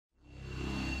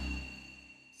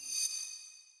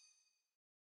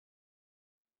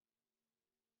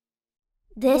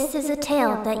This is a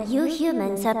tale that you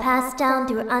humans have passed down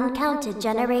through uncounted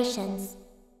generations.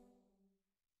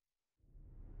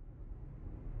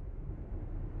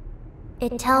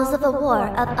 It tells of a war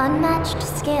of unmatched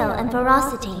scale and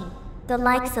ferocity, the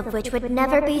likes of which would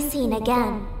never be seen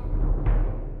again.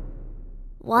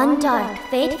 One dark,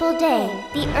 fateful day,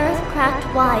 the earth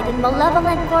cracked wide and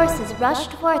malevolent forces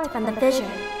rushed forth from the fissure.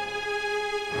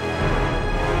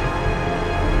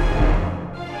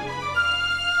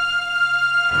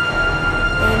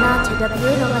 They mounted a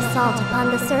brutal assault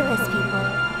upon the surface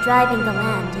people, driving the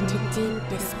land into deep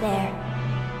despair.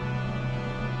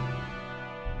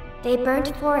 They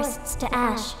burnt forests to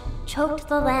ash, choked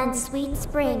the land's sweet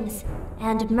springs,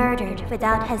 and murdered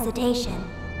without hesitation.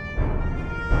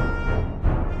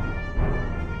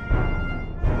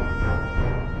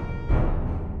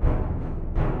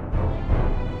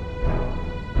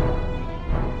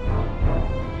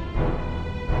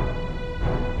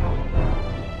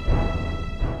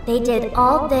 They did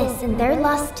all this in their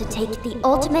lust to take the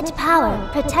ultimate power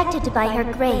protected by her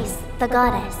grace, the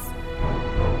goddess.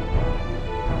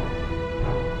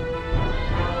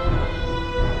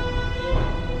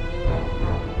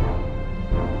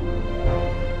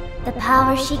 The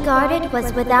power she guarded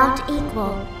was without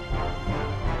equal.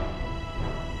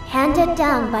 Handed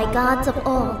down by gods of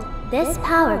old, this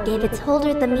power gave its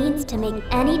holder the means to make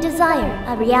any desire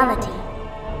a reality.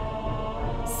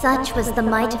 Such was the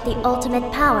might of the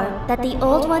ultimate power that the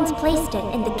Old Ones placed it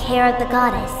in the care of the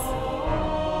goddess.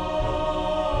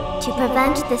 To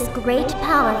prevent this great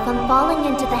power from falling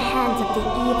into the hands of the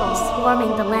evil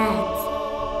swarming the lands,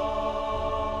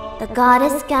 the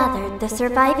goddess gathered the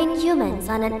surviving humans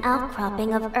on an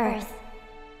outcropping of earth.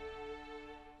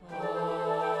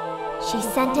 She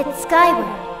sent it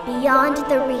skyward, beyond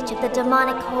the reach of the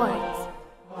demonic hordes,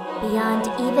 beyond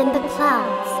even the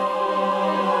clouds.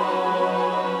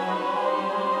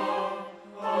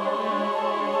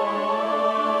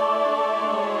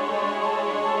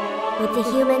 With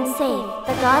the humans safe,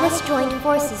 the goddess joined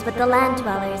forces with the land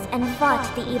dwellers and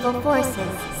fought the evil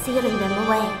forces, sealing them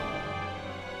away.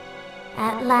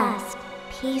 At last,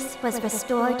 peace was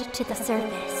restored to the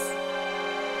surface.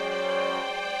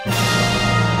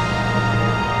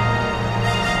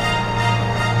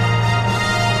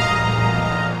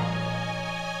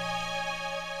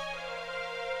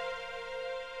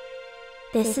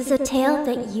 This is a tale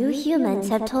that you humans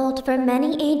have told for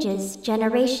many ages,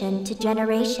 generation to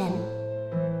generation.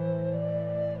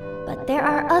 But there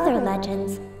are other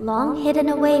legends, long hidden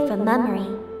away from memory,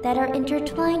 that are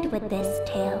intertwined with this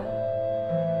tale.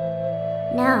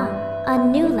 Now, a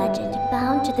new legend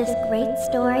bound to this great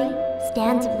story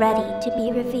stands ready to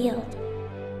be revealed.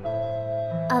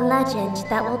 A legend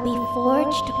that will be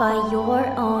forged by your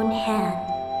own hand.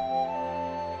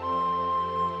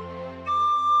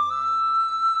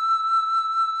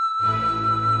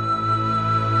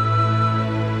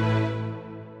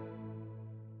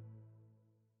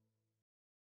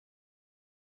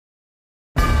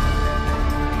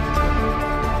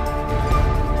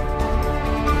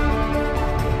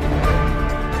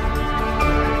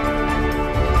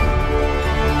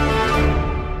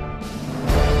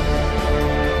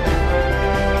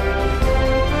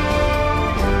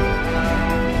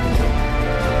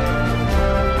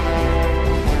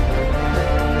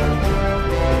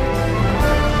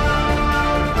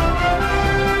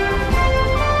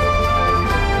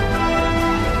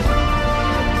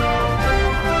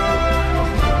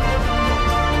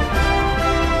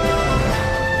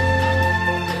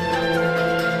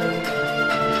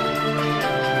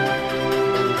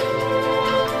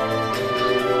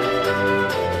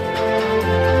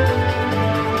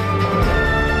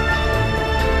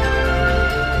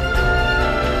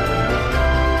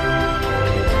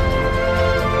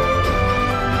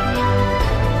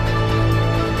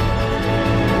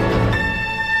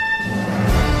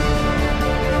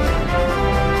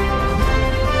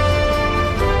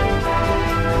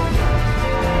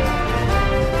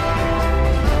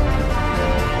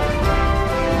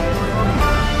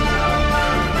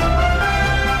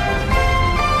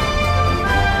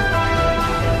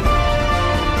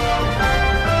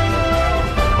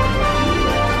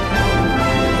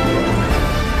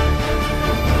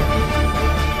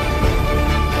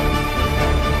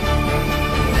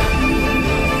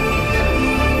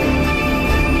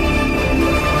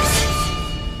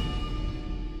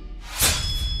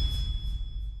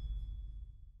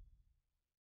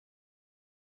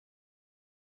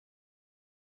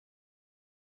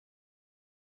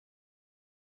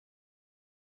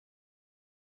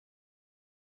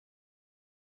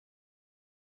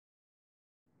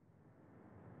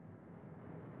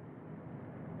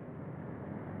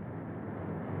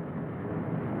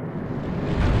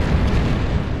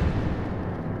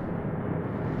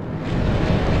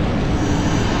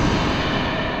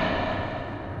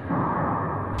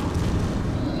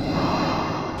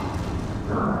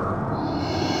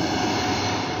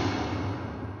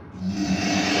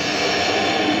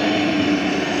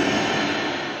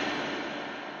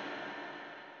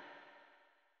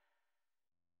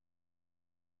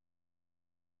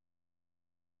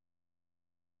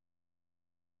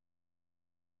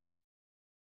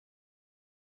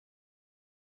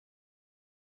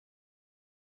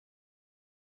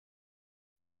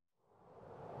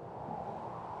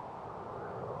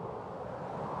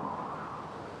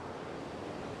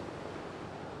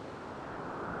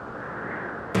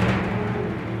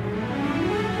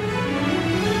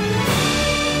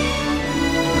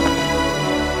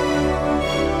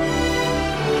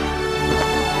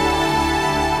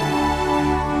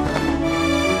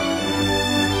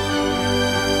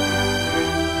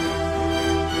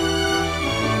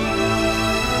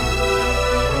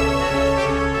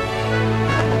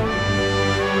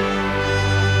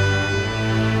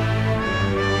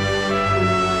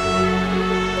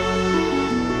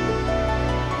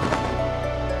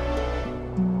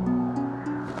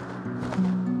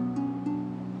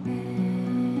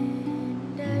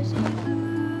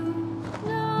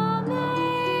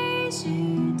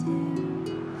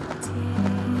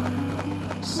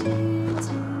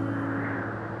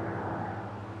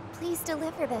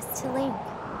 offer this to Link.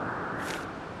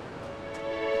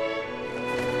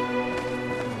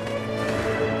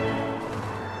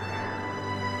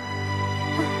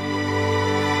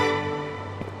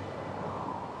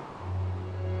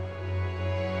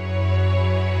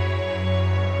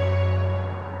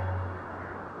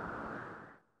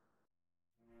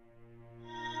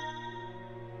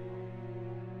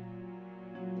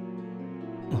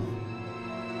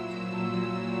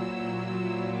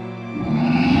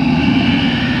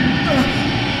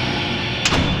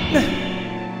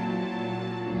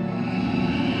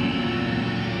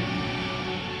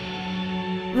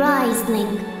 Rise,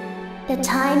 Link. The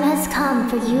time has come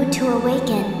for you to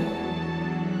awaken.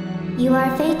 You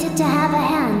are fated to have a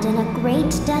hand in a great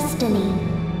destiny,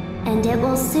 and it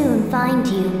will soon find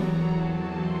you.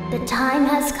 The time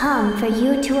has come for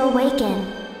you to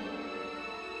awaken.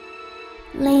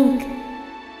 Link.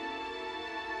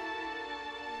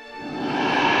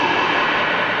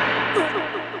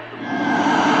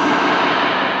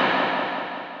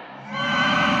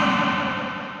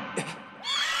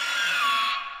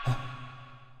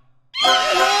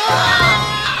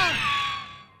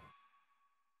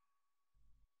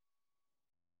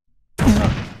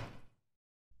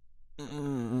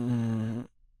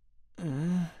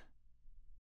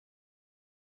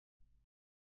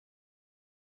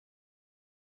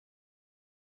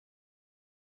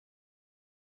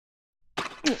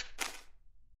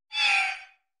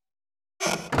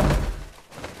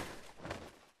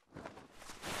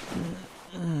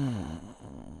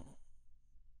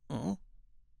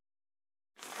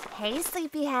 Hey,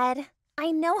 sleepyhead.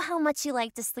 I know how much you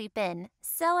like to sleep in,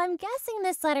 so I'm guessing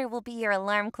this letter will be your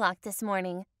alarm clock this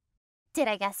morning. Did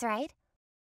I guess right?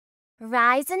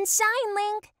 Rise and shine,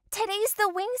 Link! Today's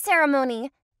the wing ceremony.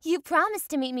 You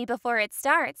promised to meet me before it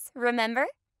starts, remember?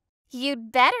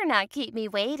 You'd better not keep me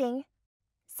waiting.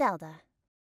 Zelda.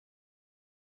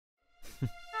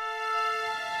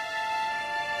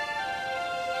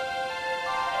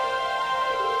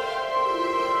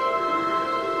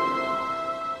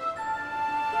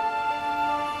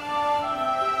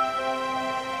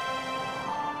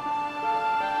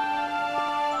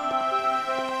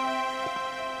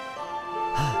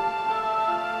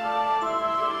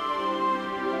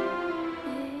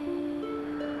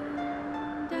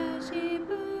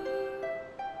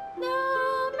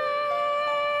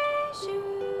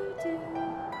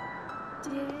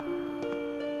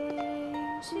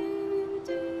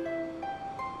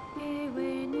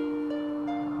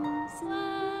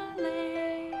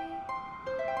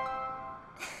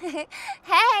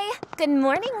 Hey! Good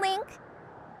morning, Link!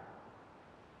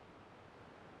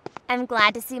 I'm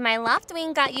glad to see my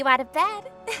Loftwing got you out of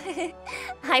bed.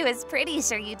 I was pretty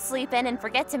sure you'd sleep in and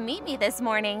forget to meet me this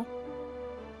morning.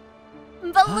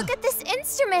 But look at this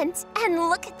instrument! And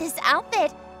look at this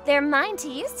outfit! They're mine to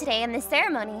use today in the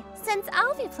ceremony, since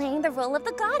I'll be playing the role of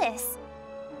the goddess.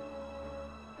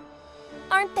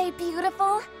 Aren't they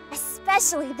beautiful?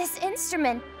 Especially this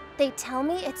instrument. They tell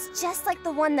me it's just like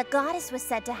the one the goddess was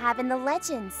said to have in the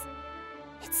legends.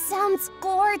 It sounds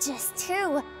gorgeous,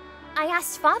 too. I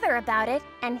asked Father about it,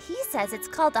 and he says it's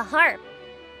called a harp.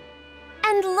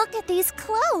 And look at these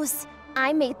clothes!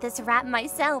 I made this wrap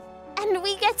myself, and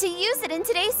we get to use it in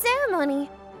today's ceremony.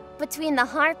 Between the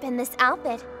harp and this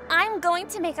outfit, I'm going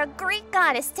to make a great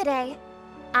goddess today.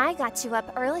 I got you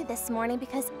up early this morning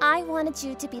because I wanted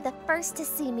you to be the first to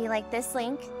see me like this,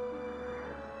 Link.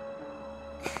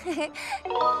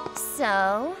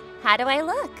 So, how do I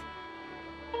look?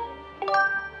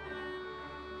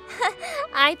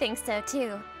 I think so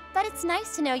too, but it's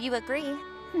nice to know you agree.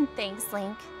 Thanks,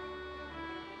 Link.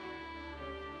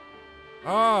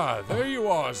 Ah, there you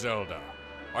are, Zelda.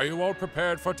 Are you all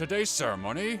prepared for today's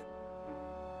ceremony?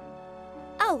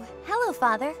 Oh, hello,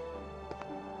 Father.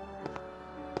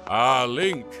 Ah,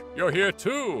 Link, you're here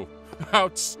too.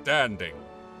 Outstanding.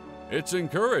 It's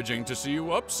encouraging to see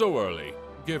you up so early,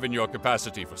 given your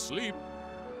capacity for sleep.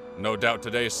 No doubt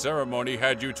today's ceremony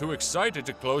had you too excited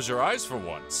to close your eyes for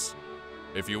once.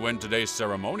 If you win today's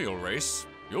ceremonial race,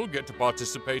 you'll get to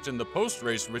participate in the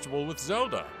post-race ritual with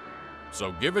Zelda.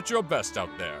 So give it your best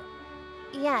out there.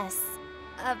 Yes,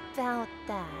 about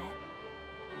that.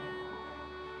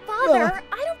 Father,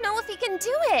 I don't know if he can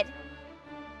do it.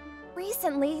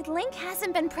 Recently, Link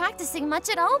hasn't been practicing much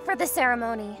at all for the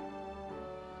ceremony.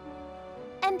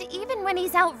 And even when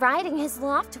he's out riding his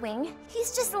Loftwing,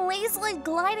 he's just lazily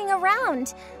gliding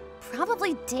around,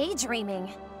 probably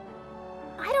daydreaming.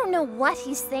 I don't know what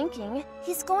he's thinking.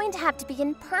 He's going to have to be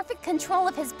in perfect control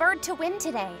of his bird to win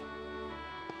today.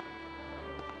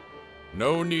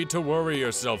 No need to worry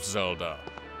yourself, Zelda.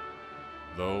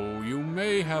 Though you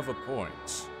may have a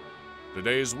point.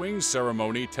 Today's wings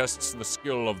ceremony tests the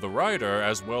skill of the rider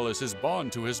as well as his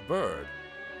bond to his bird.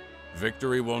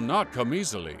 Victory will not come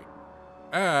easily.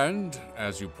 And,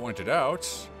 as you pointed out,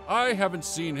 I haven't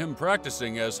seen him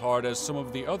practicing as hard as some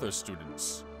of the other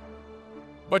students.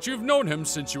 But you've known him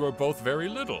since you were both very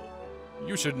little.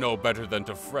 You should know better than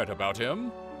to fret about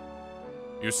him.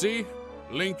 You see,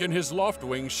 Link and his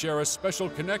Loftwing share a special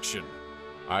connection.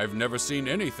 I've never seen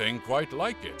anything quite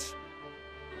like it.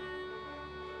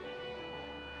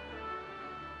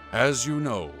 As you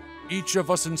know, each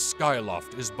of us in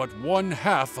Skyloft is but one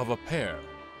half of a pair.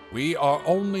 We are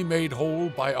only made whole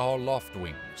by our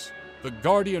Loftwings, the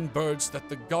guardian birds that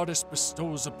the goddess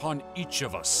bestows upon each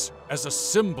of us as a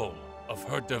symbol of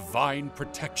her divine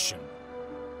protection.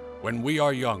 When we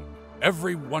are young,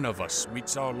 every one of us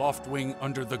meets our Loftwing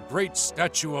under the great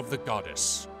statue of the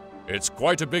goddess. It's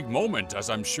quite a big moment, as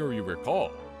I'm sure you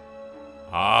recall.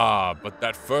 Ah, but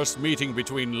that first meeting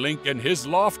between Link and his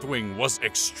Loftwing was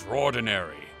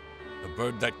extraordinary. The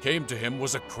bird that came to him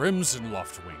was a Crimson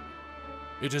Loftwing.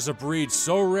 It is a breed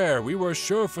so rare we were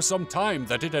sure for some time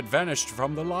that it had vanished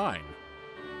from the line.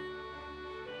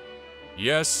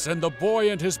 Yes, and the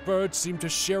boy and his bird seemed to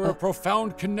share a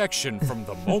profound connection from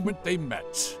the moment they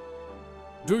met.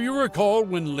 Do you recall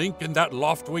when Link and that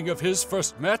Loftwing of his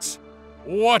first met?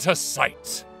 What a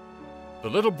sight! The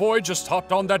little boy just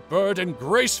hopped on that bird and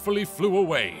gracefully flew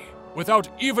away, without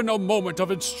even a moment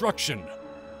of instruction.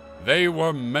 They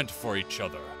were meant for each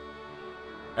other.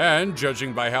 And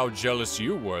judging by how jealous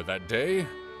you were that day,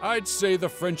 I'd say the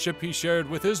friendship he shared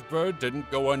with his bird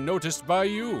didn't go unnoticed by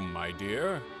you, my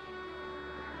dear.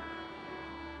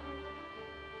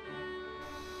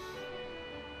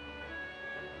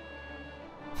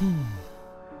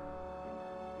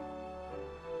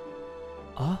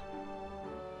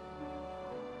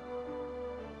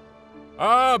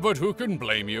 Ah, but who can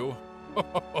blame you?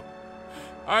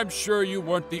 I'm sure you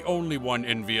weren't the only one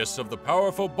envious of the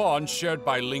powerful bond shared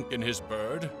by Link and his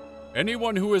bird.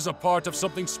 Anyone who is a part of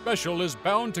something special is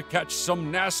bound to catch some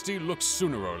nasty looks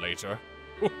sooner or later.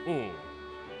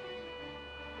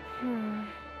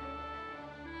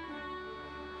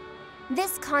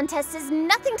 This contest is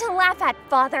nothing to laugh at,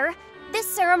 Father. This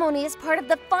ceremony is part of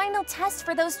the final test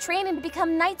for those training to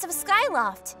become Knights of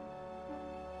Skyloft.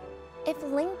 If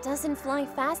Link doesn't fly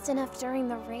fast enough during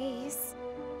the race...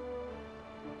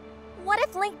 What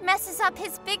if Link messes up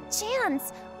his big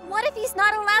chance? What if he's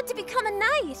not allowed to become a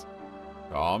knight?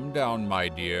 Calm down, my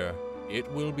dear.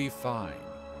 It will be fine.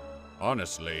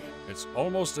 Honestly, it's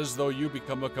almost as though you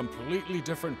become a completely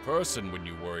different person when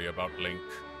you worry about Link.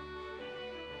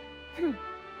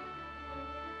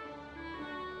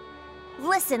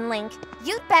 Listen, Link,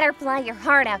 you'd better fly your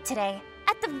heart out today.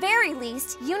 At the very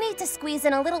least, you need to squeeze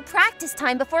in a little practice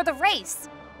time before the race.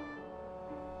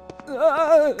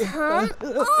 Come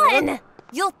on!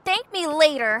 You'll thank me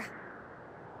later.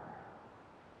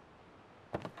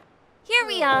 Here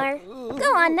we are.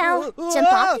 Go on now.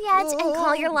 Jump off the edge and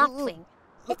call your Loftwing.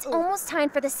 It's almost time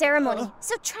for the ceremony,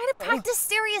 so try to practice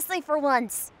seriously for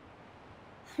once.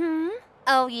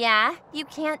 Oh yeah? You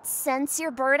can't sense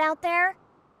your bird out there?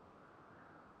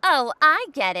 Oh, I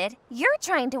get it. You're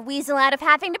trying to weasel out of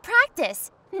having to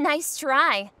practice. Nice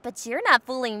try, but you're not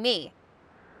fooling me.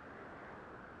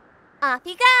 Off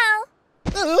you go!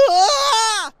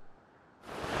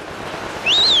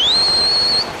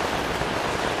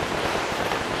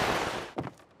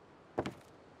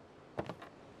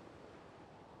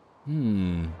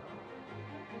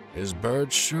 His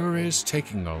bird sure is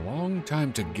taking a long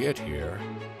time to get here.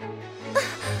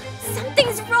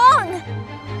 Something's wrong!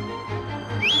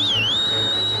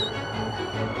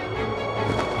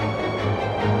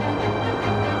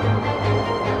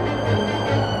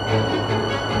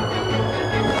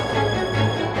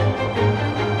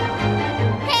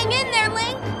 Hang in there,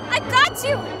 Link! I've got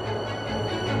you!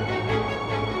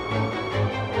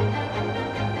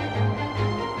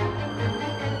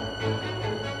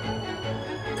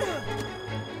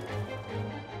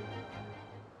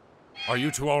 Are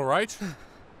you two all right?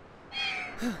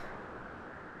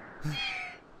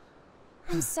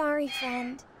 I'm sorry,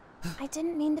 friend. I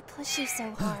didn't mean to push you so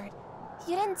hard.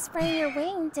 You didn't sprain your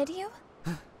wing, did you?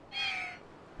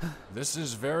 This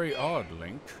is very odd,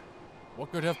 Link.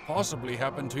 What could have possibly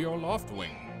happened to your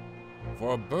Loftwing?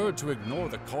 For a bird to ignore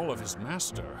the call of his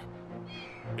master,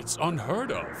 it's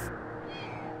unheard of.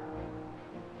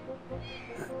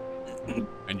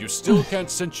 And you still can't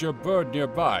sense your bird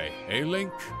nearby, eh,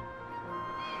 Link?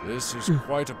 This is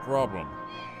quite a problem,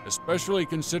 especially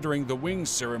considering the wings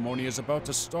ceremony is about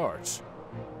to start.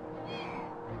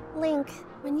 Link,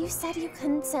 when you said you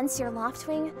couldn't sense your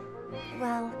Loftwing,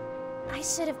 well, I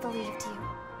should have believed you.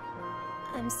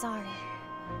 I'm sorry.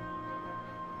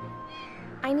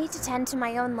 I need to tend to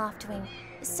my own Loftwing,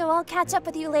 so I'll catch up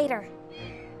with you later.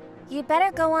 You'd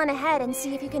better go on ahead and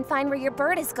see if you can find where your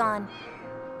bird is gone.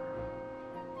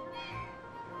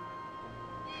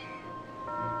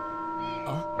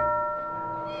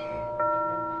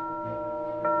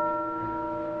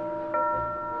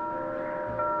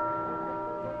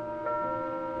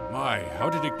 My, how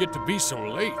did it get to be so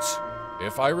late?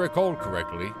 If I recall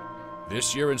correctly,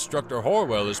 this year Instructor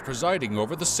Horwell is presiding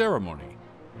over the ceremony.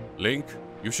 Link,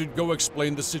 you should go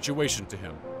explain the situation to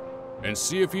him, and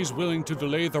see if he's willing to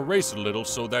delay the race a little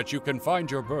so that you can find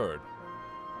your bird.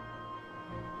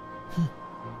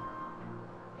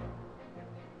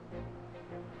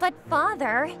 But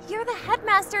Father, you're the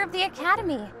headmaster of the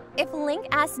academy. If Link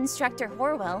asks Instructor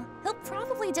Horwell, he'll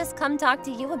probably just come talk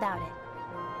to you about it.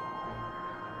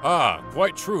 Ah,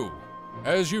 quite true.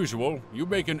 As usual, you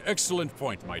make an excellent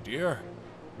point, my dear.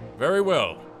 Very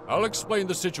well. I'll explain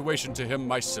the situation to him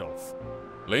myself.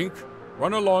 Link,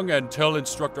 run along and tell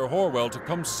Instructor Horwell to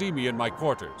come see me in my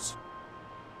quarters.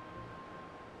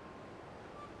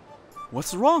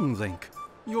 What's wrong, Link?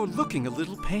 You're looking a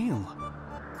little pale.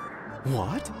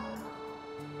 What?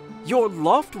 Your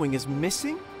Loftwing is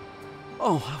missing?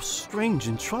 Oh, how strange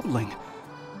and troubling.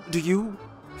 Do you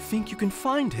think you can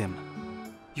find him?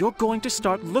 You're going to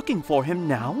start looking for him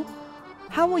now?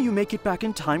 How will you make it back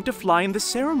in time to fly in the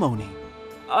ceremony?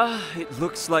 It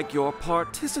looks like your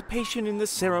participation in the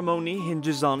ceremony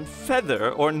hinges on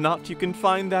whether or not you can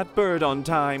find that bird on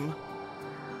time.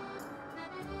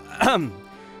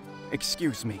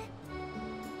 Excuse me.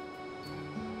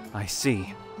 I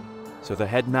see. So the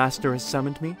headmaster has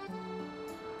summoned me?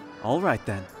 All right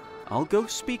then. I'll go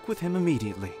speak with him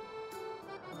immediately.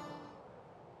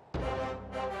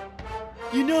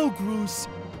 You know, Groose,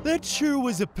 that sure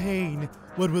was a pain,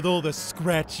 what with all the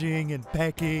scratching and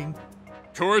pecking.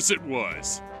 Course it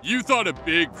was. You thought a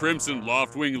big Crimson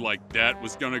Loftwing like that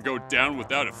was gonna go down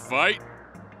without a fight?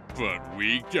 But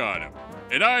we got him.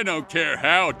 And I don't care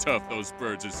how tough those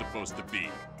birds are supposed to be.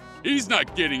 He's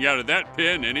not getting out of that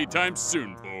pen anytime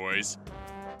soon, boys.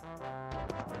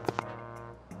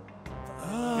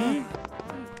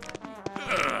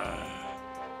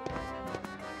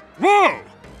 Whoa!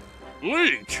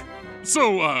 Link!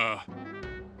 So,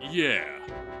 yeah.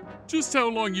 Just how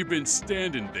long you been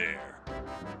standing there?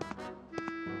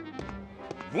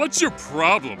 What's your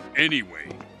problem, anyway?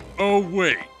 Oh,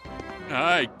 wait.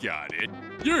 I got it.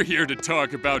 You're here to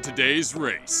talk about today's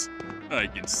race. I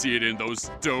can see it in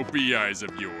those dopey eyes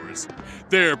of yours.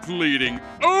 They're pleading,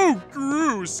 "Oh,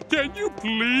 Groose, can you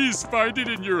please find it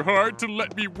in your heart to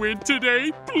let me win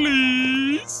today,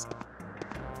 please?"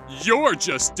 You're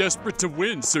just desperate to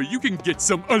win so you can get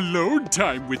some alone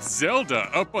time with Zelda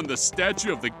up on the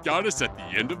statue of the goddess at the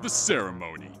end of the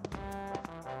ceremony.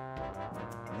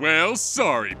 Well,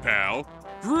 sorry, pal.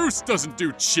 Groose doesn't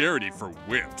do charity for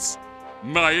whips.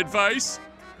 My advice?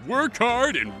 Work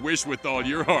hard and wish with all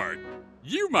your heart.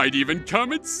 You might even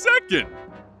come in second.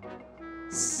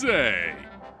 Say,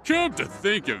 come to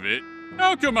think of it,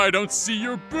 how come I don't see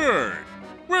your bird?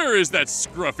 Where is that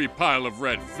scruffy pile of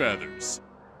red feathers?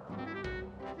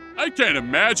 I can't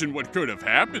imagine what could have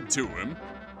happened to him.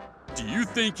 Do you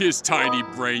think his tiny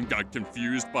brain got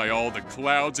confused by all the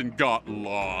clouds and got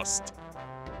lost?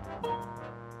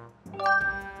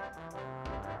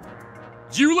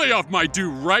 You lay off my due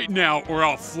right now or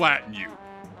I'll flatten you.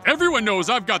 Everyone knows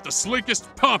I've got the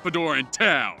slickest pompadour in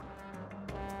town.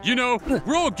 You know,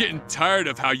 we're all getting tired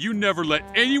of how you never let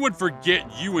anyone forget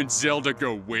you and Zelda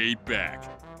go way back.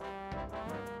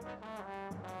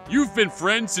 You've been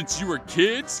friends since you were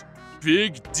kids?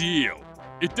 Big deal.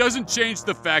 It doesn't change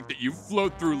the fact that you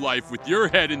float through life with your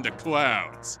head in the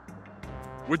clouds.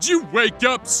 Would you wake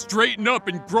up, straighten up,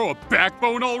 and grow a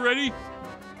backbone already?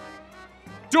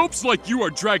 Dopes like you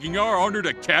are dragging our honored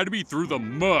academy through the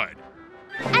mud.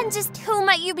 And just who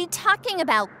might you be talking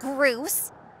about,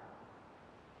 Groose?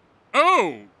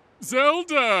 Oh,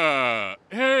 Zelda!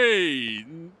 Hey,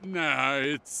 nah,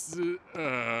 it's,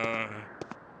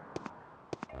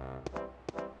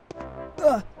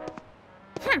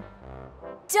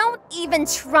 Don't even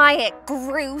try it,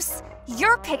 Groose.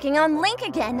 You're picking on Link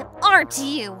again, aren't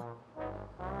you?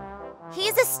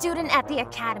 He's a student at the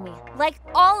academy, like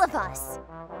all of us.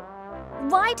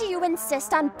 Why do you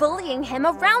insist on bullying him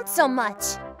around so much?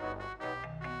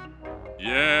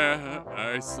 Yeah,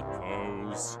 I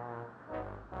suppose.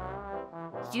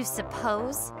 You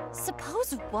suppose?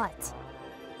 Suppose what?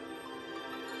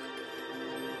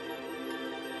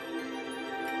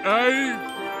 I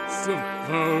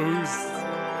suppose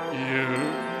you...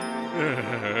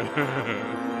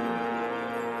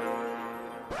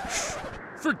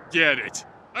 Forget it.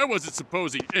 I wasn't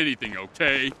supposing anything,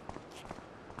 okay?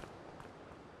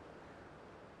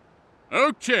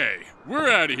 Okay, we're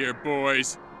out of here,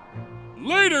 boys.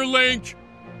 Later, Link!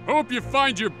 Hope you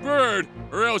find your bird,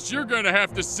 or else you're gonna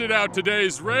have to sit out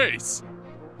today's race.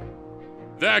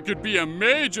 That could be a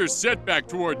major setback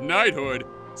toward knighthood,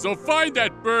 so find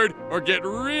that bird or get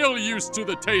real used to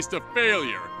the taste of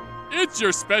failure. It's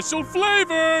your special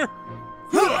flavor!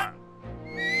 I'm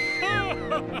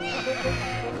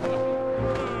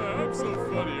so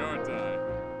funny, aren't I?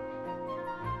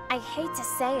 I hate to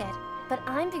say it, but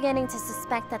I'm beginning to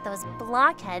suspect that those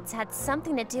blockheads had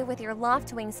something to do with your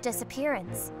Loftwing's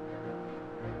disappearance.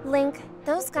 Link,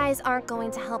 those guys aren't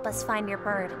going to help us find your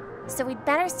bird, so we'd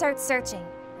better start searching.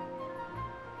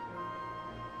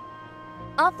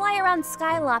 I'll fly around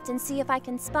Skyloft and see if I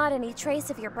can spot any trace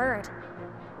of your bird.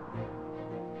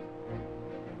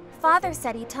 Father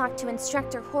said he talked to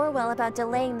Instructor Horwell about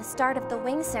delaying the start of the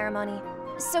wing ceremony,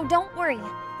 so don't worry,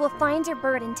 we'll find your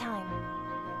bird in time.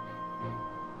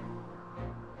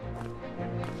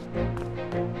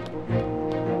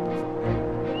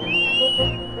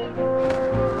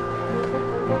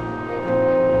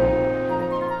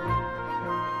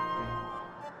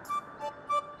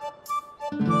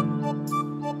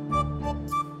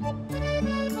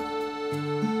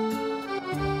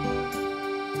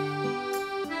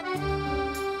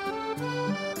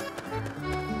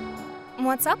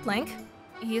 What's up, Link?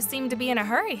 You seem to be in a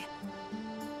hurry.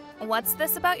 What's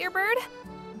this about your bird?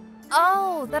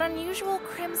 Oh, that unusual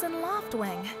crimson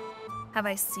loftwing. Have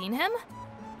I seen him?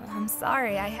 I'm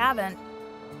sorry, I haven't.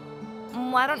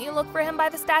 Why don't you look for him by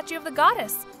the statue of the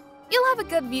goddess? You'll have a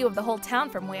good view of the whole town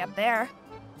from way up there.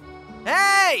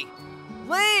 Hey!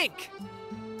 Link!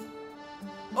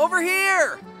 Over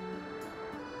here!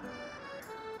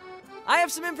 I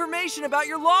have some information about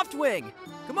your loftwing.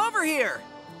 Come over here!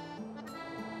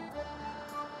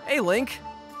 Hey, Link.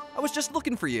 I was just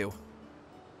looking for you.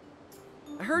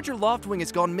 I heard your loftwing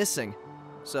has gone missing,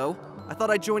 so I thought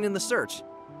I'd join in the search.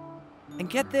 And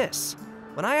get this,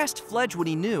 when I asked Fledge what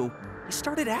he knew, he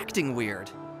started acting weird.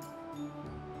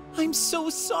 I'm so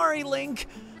sorry, Link.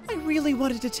 I really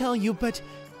wanted to tell you, but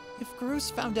if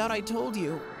Groose found out I told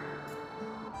you...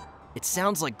 It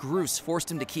sounds like Groose forced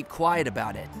him to keep quiet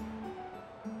about it.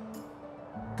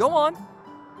 Go on.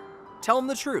 Tell him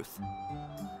the truth.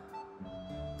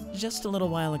 Just a little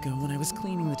while ago, when I was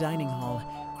cleaning the dining hall,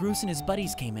 Groose and his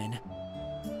buddies came in.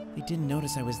 They didn't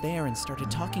notice I was there and started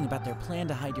talking about their plan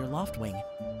to hide your loftwing.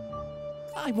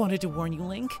 I wanted to warn you,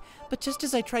 Link, but just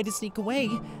as I tried to sneak away,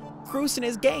 Groose and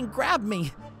his gang grabbed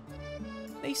me.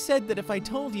 They said that if I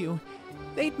told you,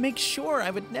 they'd make sure I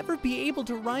would never be able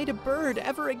to ride a bird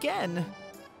ever again.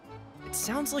 It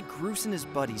sounds like Groose and his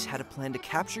buddies had a plan to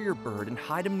capture your bird and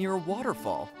hide him near a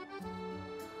waterfall.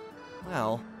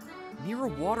 Well, near a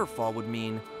waterfall would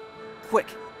mean... Quick,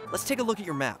 let's take a look at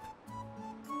your map.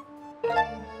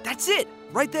 That's it!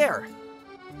 Right there!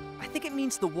 I think it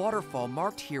means the waterfall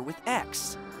marked here with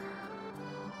X.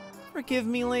 Forgive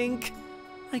me, Link.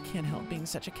 I can't help being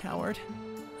such a coward.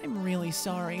 I'm really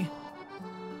sorry.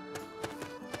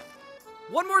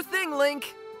 One more thing,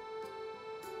 Link!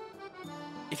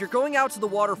 If you're going out to the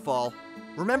waterfall,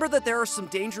 remember that there are some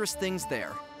dangerous things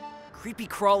there. Creepy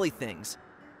crawly things.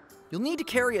 You'll need to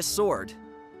carry a sword.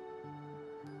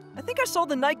 I think I saw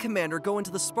the Knight Commander go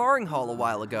into the sparring hall a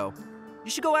while ago.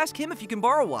 You should go ask him if you can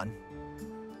borrow one.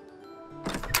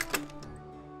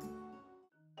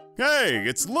 Hey,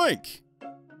 it's Link!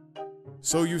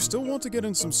 So you still want to get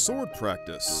in some sword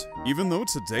practice, even though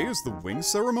today is the wing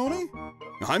ceremony?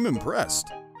 I'm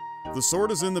impressed. The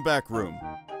sword is in the back room.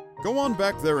 Go on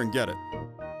back there and get it.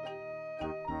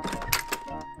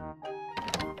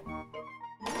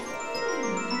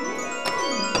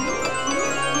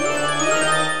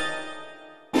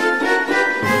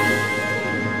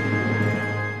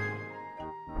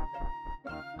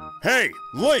 Hey,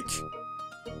 Link!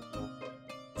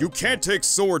 You can't take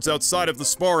swords outside of the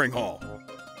sparring hall.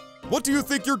 What do you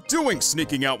think you're doing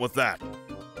sneaking out with that?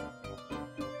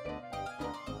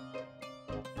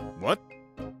 What?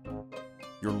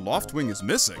 Your loftwing is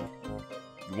missing.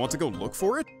 You want to go look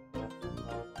for it?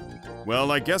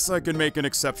 Well, I guess I can make an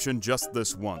exception just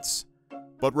this once.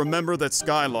 But remember that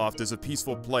Skyloft is a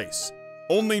peaceful place.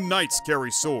 Only knights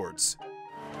carry swords.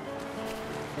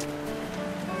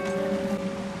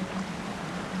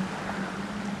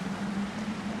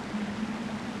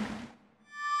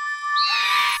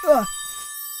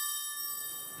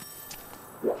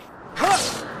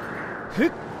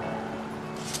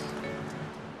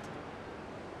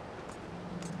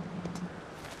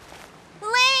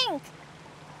 Link!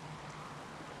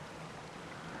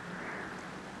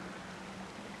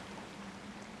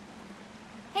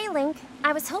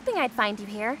 I was hoping I'd find you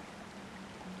here.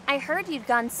 I heard you'd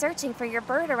gone searching for your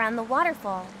bird around the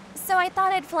waterfall, so I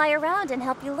thought I'd fly around and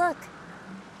help you look.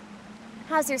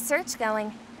 How's your search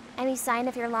going? Any sign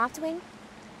of your loftwing?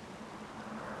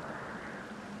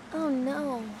 Oh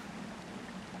no.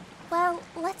 Well,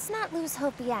 let's not lose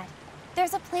hope yet.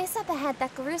 There's a place up ahead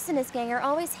that Groose and his gang are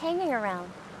always hanging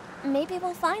around. Maybe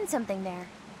we'll find something there.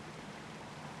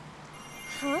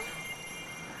 Huh?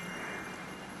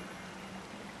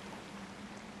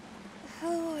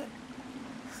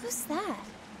 Who's that?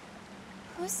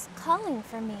 Who's calling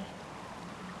for me?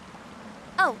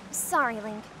 Oh, sorry,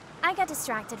 Link. I got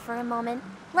distracted for a moment.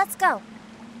 Let's go.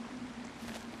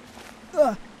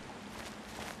 Look!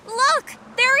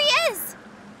 There he is!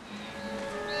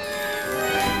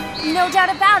 No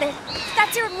doubt about it.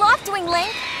 That's your loftwing,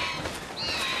 Link!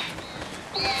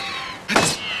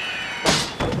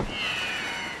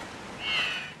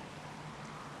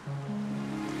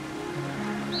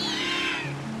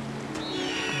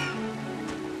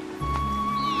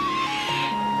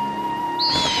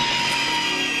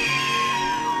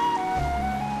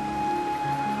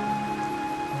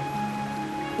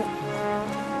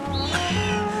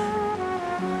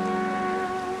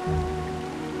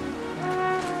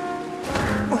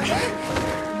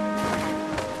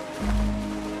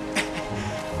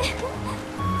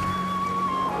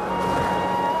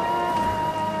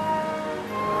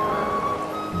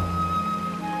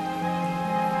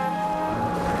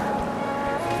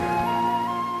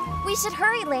 We should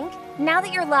hurry, Link. Now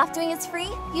that your loftwing is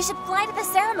free, you should fly to the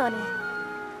ceremony.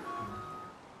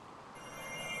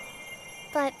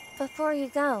 But before you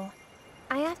go,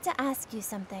 I have to ask you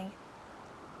something.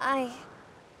 I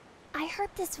heard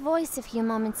this voice a few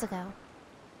moments ago.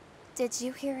 Did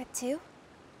you hear it too?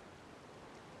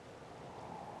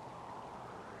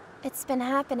 It's been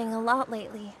happening a lot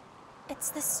lately. It's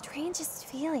the strangest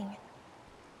feeling.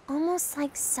 Almost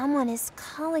like someone is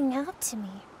calling out to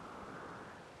me.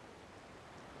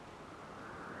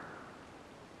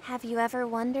 Have you ever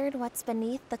wondered what's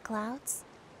beneath the clouds?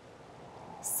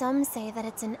 Some say that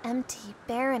it's an empty,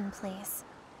 barren place,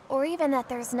 or even that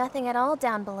there's nothing at all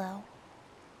down below.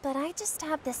 But I just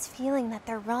have this feeling that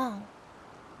they're wrong.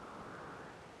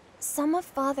 Some of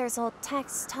Father's old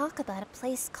texts talk about a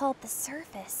place called the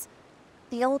Surface.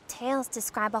 The old tales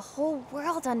describe a whole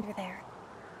world under there,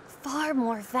 far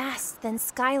more vast than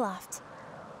Skyloft.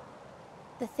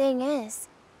 The thing is,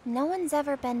 no one's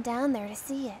ever been down there to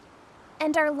see it.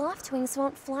 And our loftwings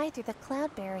won't fly through the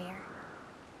cloud barrier.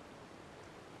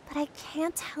 But I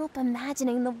can't help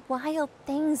imagining the wild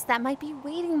things that might be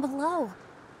waiting below.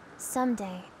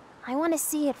 Someday, I want to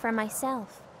see it for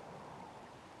myself.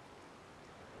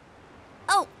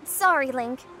 Oh, sorry,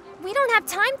 Link. We don't have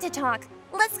time to talk.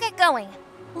 Let's get going.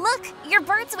 Look, your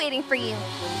bird's waiting for you.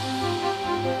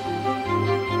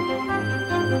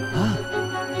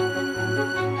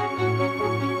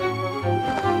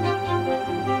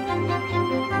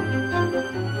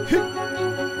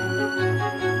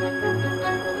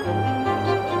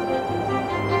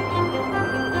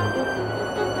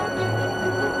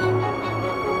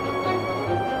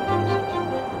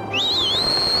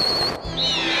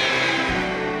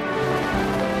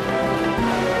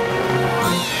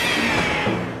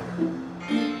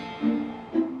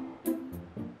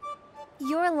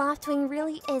 Your loftwing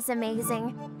really is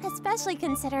amazing, especially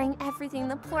considering everything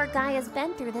the poor guy has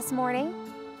been through this morning.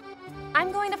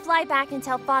 I'm going to fly back and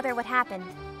tell Father what happened.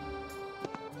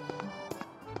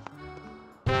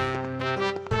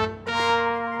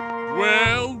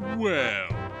 Well, well,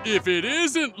 if it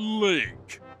isn't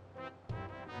Link.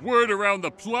 Word around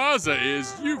the plaza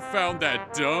is you found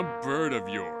that dumb bird of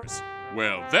yours.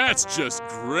 Well, that's just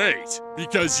great,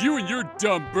 because you and your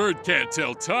dumb bird can't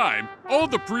tell time. All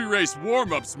the pre-race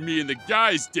warm-ups me and the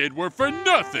guys did were for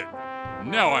nothing.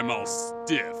 Now I'm all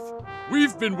stiff.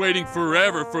 We've been waiting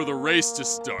forever for the race to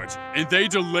start, and they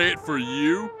delay it for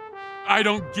you? I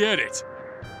don't get it.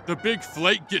 The big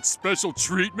flake gets special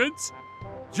treatment?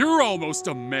 You're almost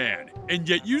a man, and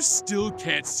yet you still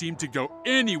can't seem to go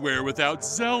anywhere without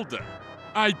Zelda.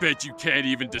 I bet you can't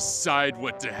even decide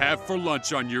what to have for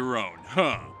lunch on your own,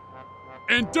 huh?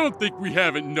 And don't think we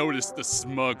haven't noticed the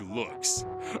smug looks.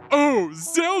 Oh,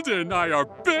 Zelda and I are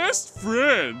best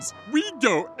friends. We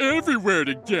go everywhere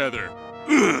together.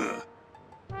 Ugh.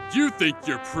 You think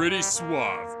you're pretty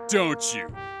suave, don't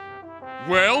you?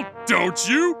 Well, don't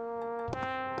you?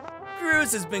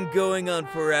 Groose has been going on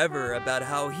forever about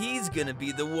how he's gonna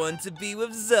be the one to be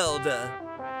with Zelda.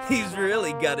 He's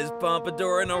really got his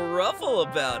pompadour in a ruffle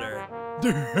about her.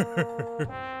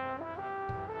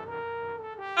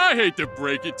 I hate to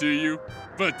break it to you,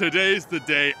 but today's the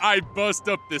day I bust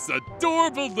up this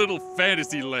adorable little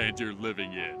fantasy land you're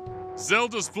living in.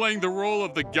 Zelda's playing the role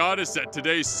of the goddess at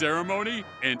today's ceremony,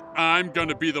 and I'm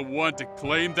gonna be the one to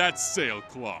claim that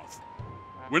sailcloth.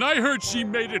 When I heard she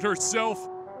made it herself,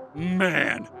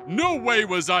 man, no way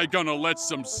was I gonna let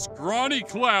some scrawny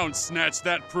clown snatch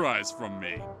that prize from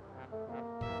me.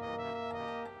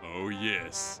 Oh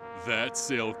yes, that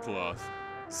sailcloth.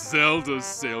 Zelda's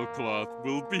sailcloth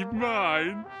will be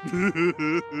mine.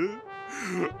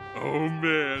 Oh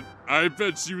man, I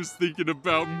bet she was thinking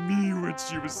about me when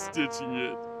she was stitching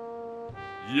it.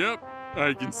 Yep,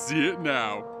 I can see it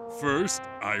now. First,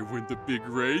 I win the big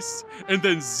race, and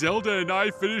then Zelda and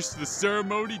I finish the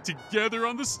ceremony together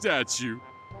on the statue.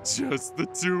 Just the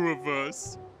two of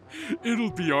us.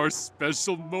 It'll be our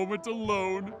special moment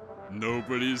alone.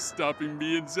 Nobody's stopping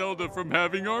me and Zelda from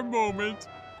having our moment.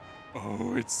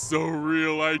 Oh, it's so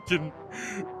real, I can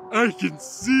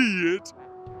see it.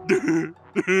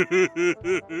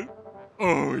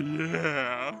 Oh,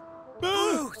 yeah.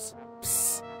 Groose!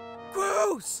 Psst!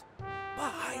 Groose!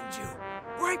 Behind you!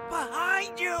 Right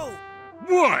behind you!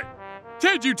 What?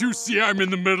 Can't you two see I'm in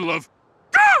the middle of...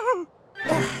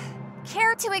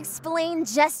 Care to explain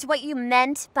just what you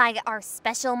meant by our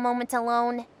special moment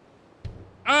alone?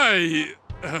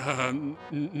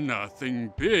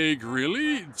 Nothing big,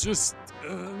 really. Just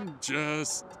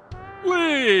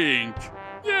Link!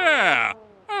 Yeah!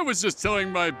 I was just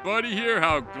telling my buddy here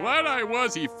how glad I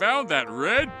was he found that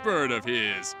red bird of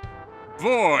his.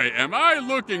 Boy, am I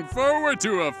looking forward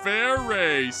to a fair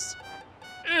race.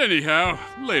 Anyhow,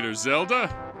 later, Zelda.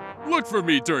 Look for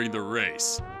me during the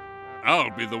race.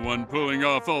 I'll be the one pulling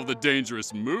off all the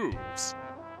dangerous moves.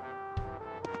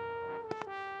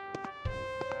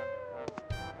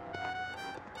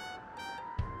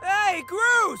 Hey,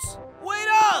 Groose! Wait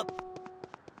up!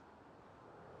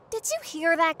 Did you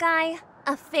hear that guy?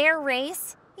 A fair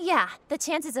race? Yeah, the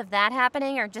chances of that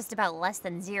happening are just about less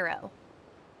than 0.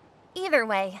 Either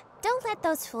way, don't let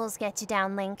those fools get you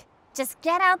down, Link. Just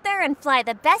get out there and fly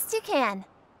the best you can.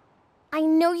 I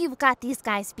know you've got these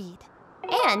guys beat.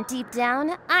 And deep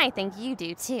down, I think you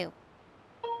do too.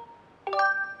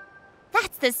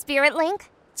 That's the spirit, Link.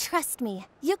 Trust me,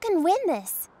 you can win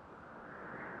this.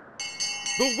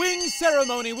 The wing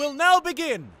ceremony will now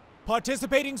begin.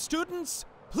 Participating students,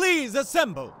 please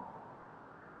assemble.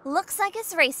 Looks like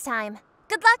it's race time.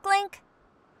 Good luck, Link.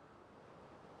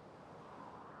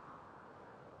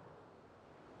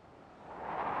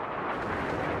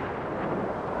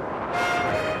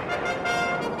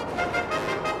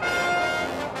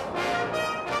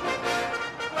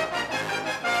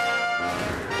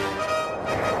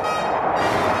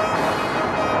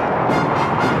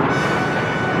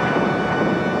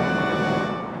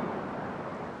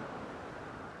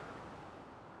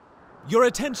 Your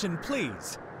attention,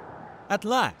 please. At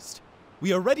last,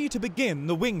 we are ready to begin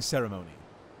the wing ceremony.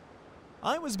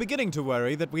 I was beginning to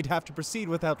worry that we'd have to proceed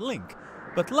without Link,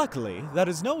 but luckily, that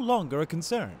is no longer a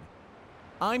concern.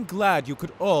 I'm glad you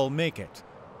could all make it.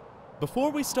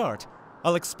 Before we start,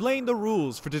 I'll explain the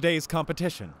rules for today's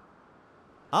competition.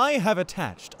 I have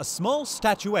attached a small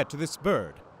statuette to this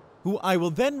bird, who I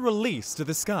will then release to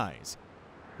the skies.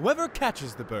 Whoever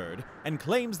catches the bird and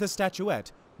claims the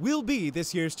statuette will be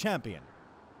this year's champion.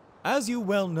 As you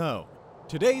well know,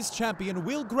 today's champion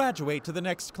will graduate to the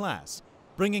next class,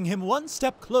 bringing him one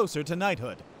step closer to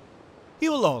knighthood. He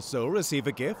will also receive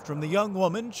a gift from the young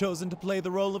woman chosen to play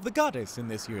the role of the goddess in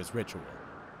this year's ritual.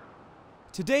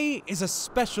 Today is a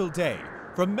special day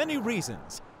for many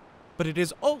reasons, but it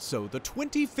is also the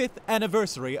 25th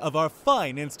anniversary of our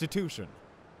fine institution.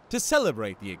 To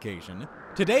celebrate the occasion,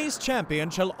 today's champion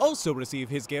shall also receive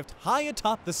his gift high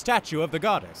atop the statue of the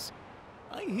goddess.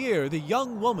 I hear the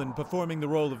young woman performing the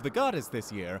role of the goddess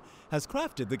this year has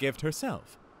crafted the gift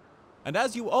herself. And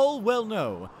as you all well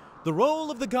know, the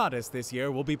role of the goddess this year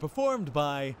will be performed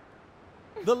by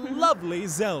the lovely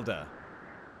Zelda.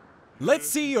 Let's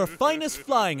see your finest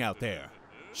flying out there.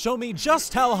 Show me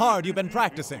just how hard you've been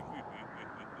practicing.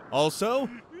 Also,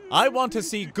 I want to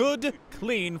see good,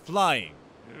 clean flying.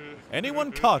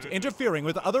 Anyone caught interfering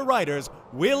with other riders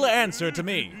will answer to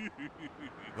me.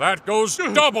 That goes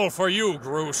double for you,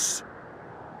 Groose.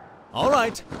 All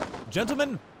right,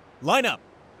 gentlemen, line up.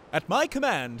 At my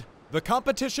command, the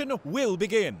competition will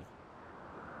begin.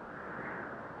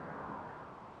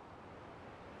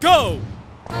 Go!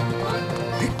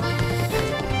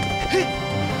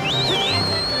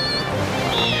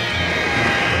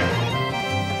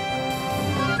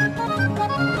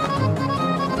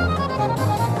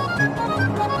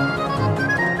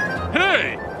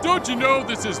 Hey! Don't you know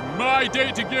this is my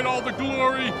day to get all the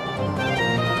glory?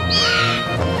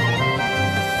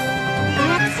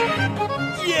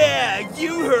 Yeah,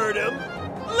 you heard him.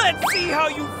 Let's see how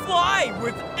you fly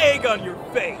with egg on your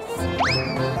face.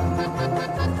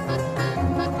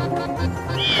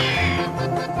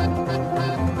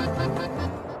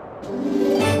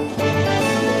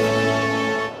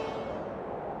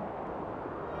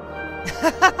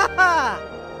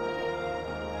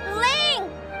 Ling!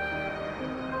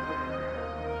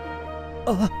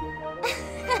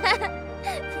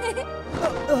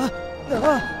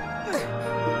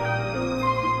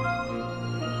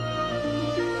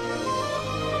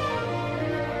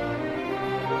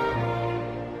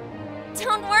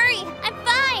 Don't worry, I'm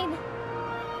fine.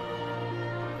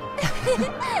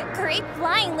 Great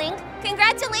flying, Link.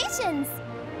 Congratulations.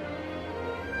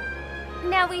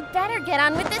 Now we'd better get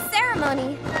on with the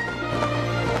ceremony.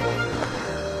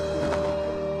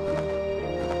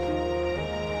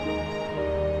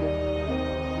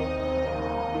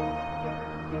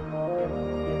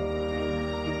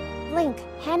 Link,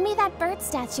 hand me that bird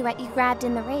statuette you grabbed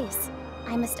in the race.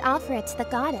 I must offer it to the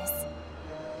goddess.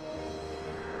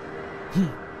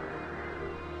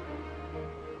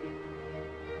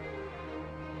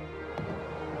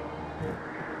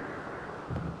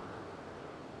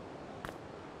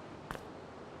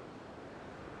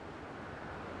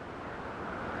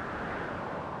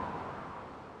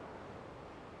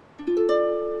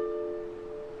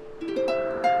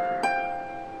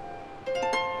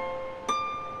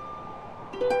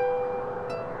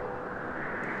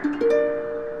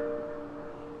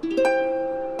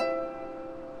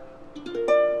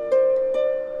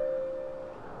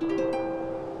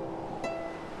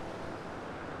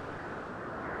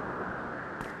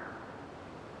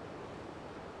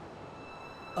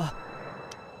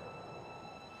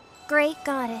 Great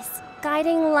goddess,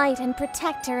 guiding light and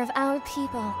protector of our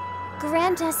people,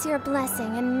 grant us your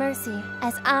blessing and mercy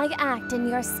as I act in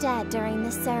your stead during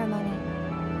this ceremony.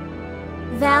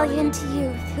 Valiant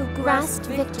youth who grasped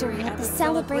victory at the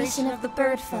celebration of the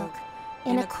birdfolk,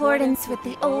 in accordance with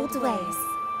the old ways,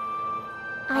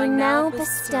 I now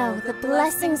bestow the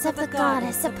blessings of the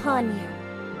goddess upon you.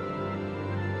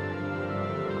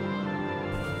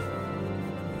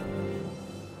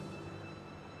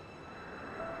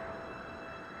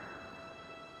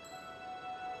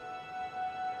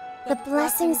 The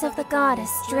blessings of the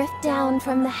goddess drift down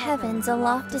from the heavens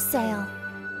aloft a sail,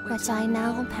 which I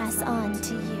now pass on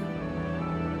to you.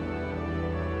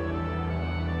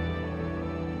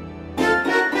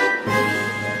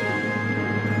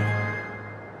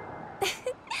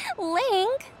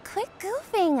 Link, quit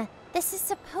goofing. This is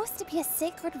supposed to be a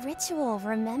sacred ritual,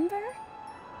 remember?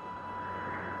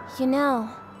 You know,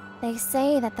 they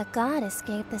say that the goddess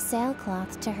gave the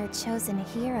sailcloth to her chosen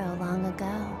hero long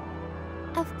ago.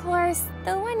 Of course,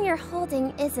 the one you're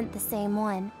holding isn't the same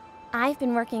one. I've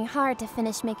been working hard to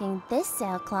finish making this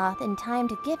sailcloth in time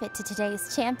to give it to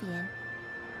today's champion.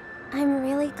 I'm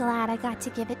really glad I got to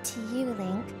give it to you,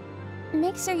 Link.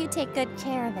 Make sure you take good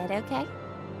care of it, okay?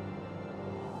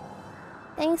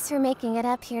 Thanks for making it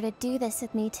up here to do this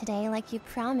with me today like you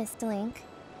promised, Link.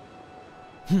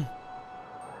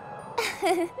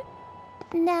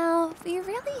 Now, we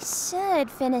really should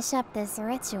finish up this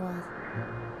ritual.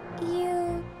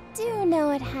 You do know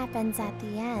what happens at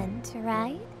the end,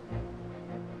 right?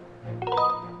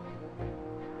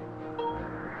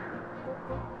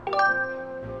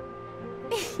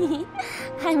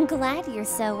 I'm glad you're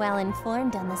so well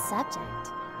informed on the subject.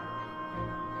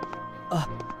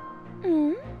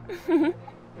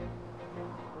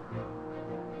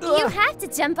 You have to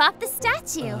jump off the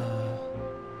statue.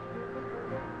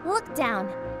 Look down.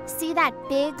 See that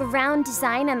big round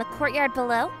design on the courtyard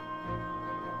below?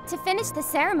 To finish the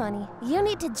ceremony, you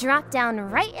need to drop down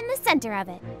right in the center of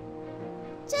it.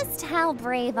 Just how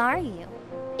brave are you?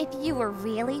 If you were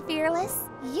really fearless,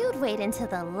 you'd wait until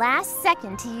the last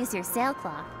second to use your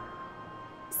sailcloth.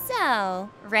 So,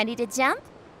 ready to jump?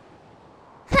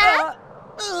 Huh?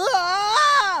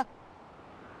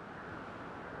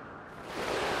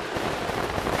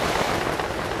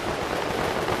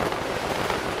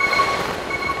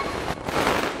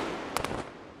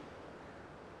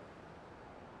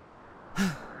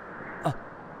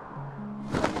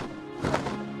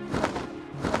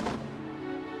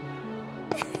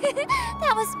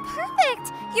 That was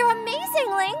perfect! You're amazing,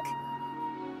 Link!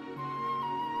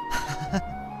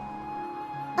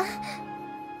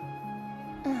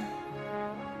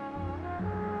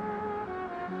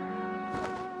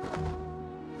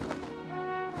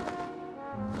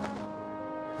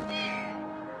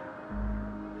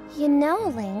 You know,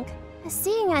 Link,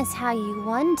 seeing as how you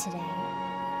won today,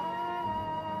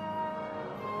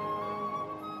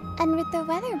 And with the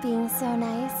weather being so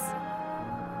nice,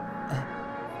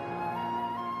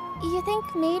 you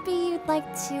think maybe you'd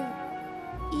like to,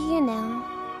 you know,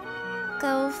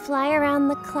 go fly around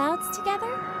the clouds together?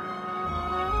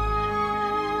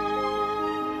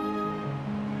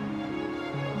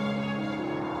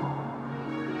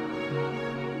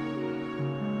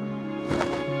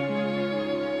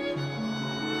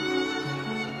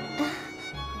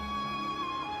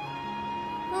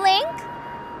 Link?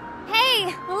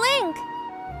 Hey, Link!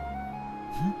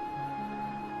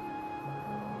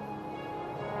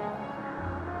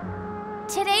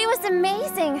 Today was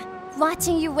amazing!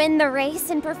 Watching you win the race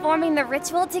and performing the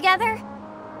ritual together.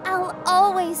 I'll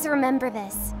always remember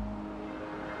this.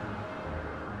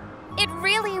 It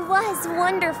really was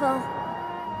wonderful.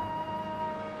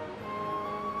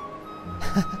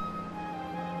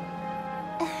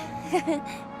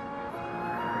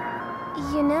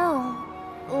 You know,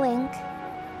 Link,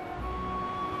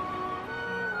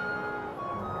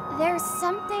 there's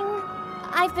something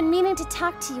I've been meaning to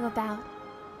talk to you about.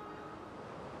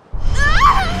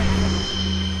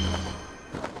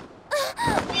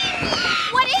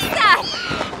 What is that?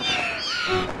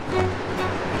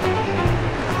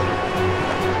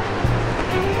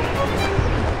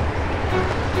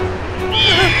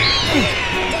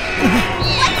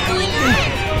 What's going on?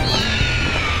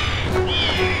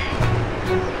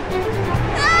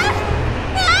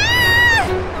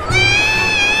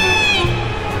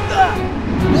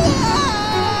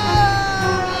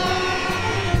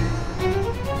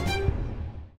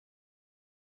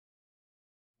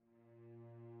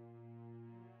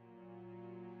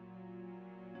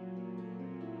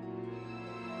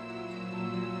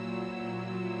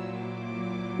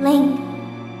 Link.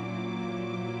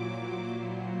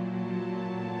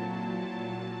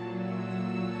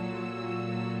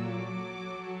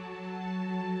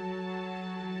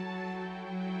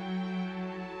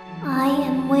 I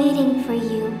am waiting for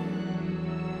you.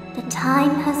 The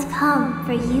time has come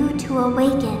for you to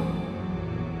awaken.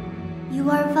 You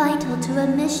are vital to a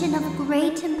mission of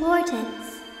great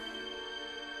importance.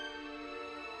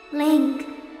 Link.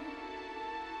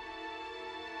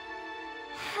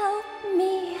 Help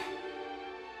me.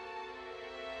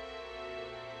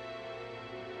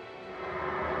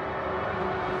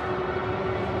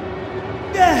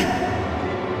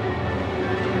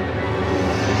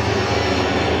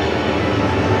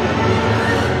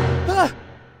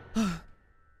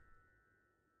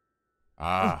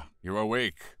 Ah, you're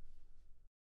awake.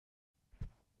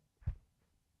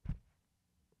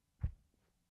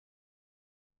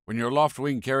 When your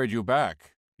Loftwing carried you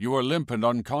back, you were limp and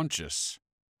unconscious.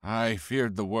 I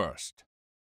feared the worst.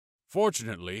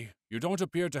 Fortunately, you don't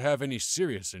appear to have any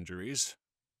serious injuries.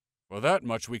 For that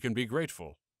much we can be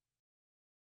grateful.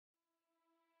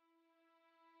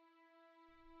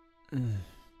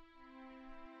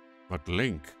 But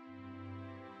Link,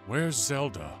 where's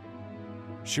Zelda?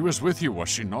 She was with you, was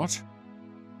she not?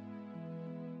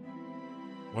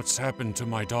 What's happened to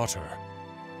my daughter?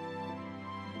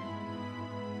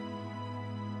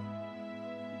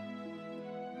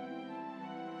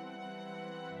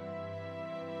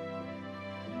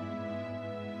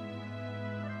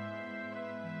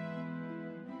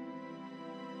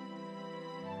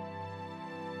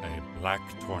 A black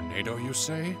tornado, you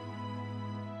say?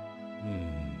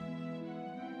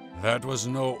 That was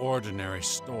no ordinary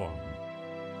storm.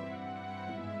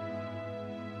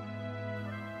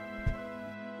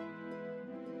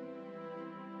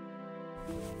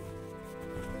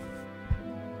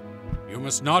 You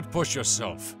must not push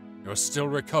yourself. You're still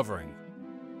recovering.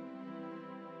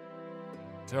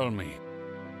 Tell me,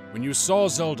 when you saw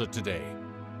Zelda today,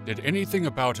 did anything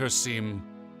about her seem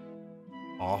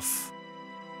off?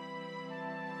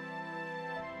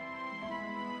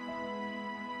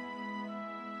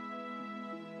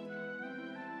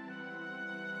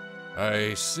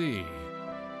 I see.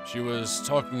 She was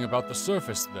talking about the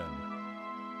surface then.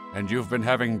 And you've been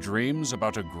having dreams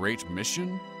about a great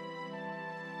mission?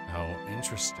 How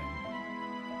interesting.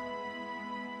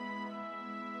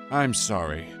 I'm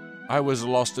sorry. I was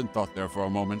lost in thought there for a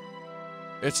moment.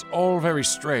 It's all very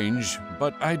strange,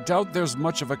 but I doubt there's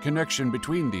much of a connection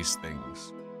between these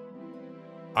things.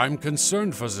 I'm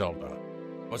concerned for Zelda,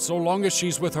 but so long as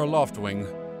she's with her Loftwing,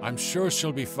 I'm sure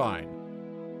she'll be fine.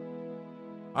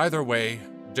 Either way,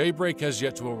 daybreak has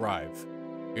yet to arrive.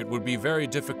 It would be very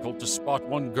difficult to spot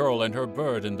one girl and her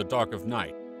bird in the dark of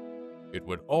night. It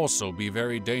would also be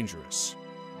very dangerous.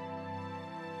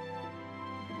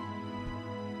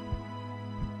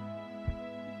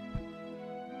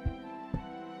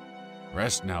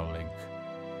 Rest now, Link.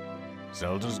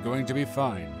 Zelda's going to be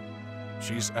fine.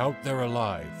 She's out there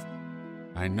alive.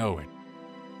 I know it.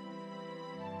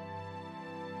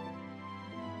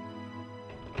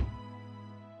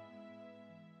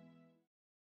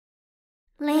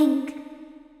 Link.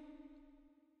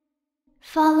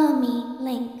 Follow me,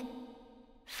 Link.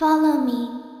 Follow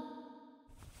me.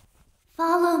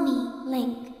 Follow me,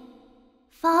 Link.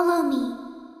 Follow me.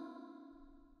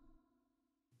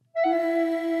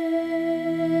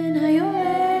 When I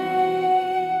awake,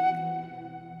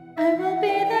 I will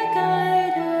be the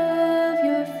guide of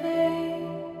your fate.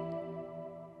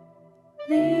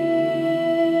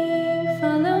 Link,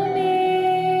 follow me.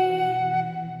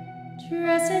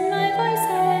 Trust in my voice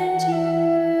and you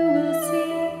will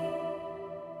see.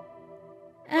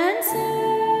 And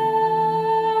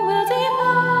soon we'll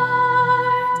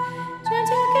depart, join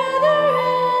together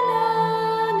in a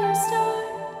new start.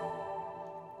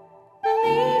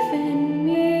 Believe in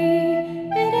me,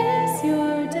 it is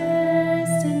your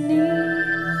destiny.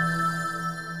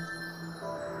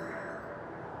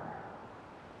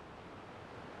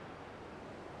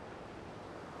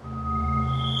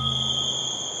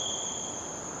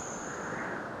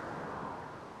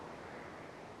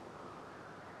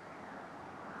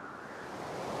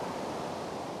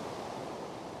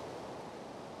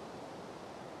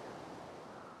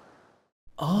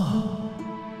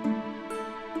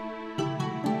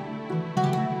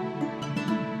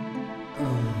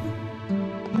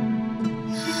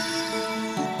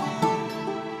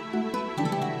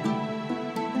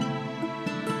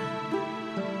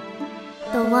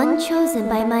 The one chosen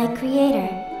by my creator.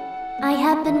 I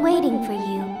have been waiting for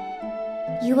you.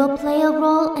 You will play a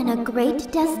role in a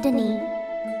great destiny.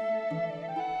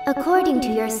 According to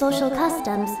your social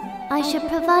customs, I should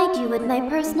provide you with my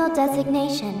personal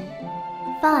designation.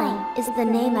 Phi is the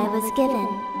name I was given.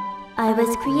 I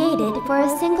was created for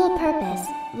a single purpose,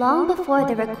 long before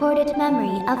the recorded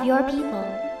memory of your people.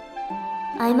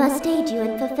 I must aid you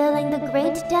in fulfilling the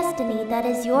great destiny that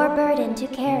is your burden to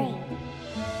carry.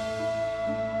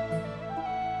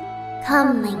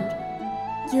 Come, Link.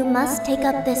 You must take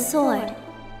up this sword.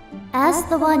 As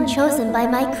the one chosen by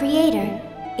my creator,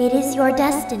 it is your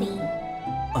destiny.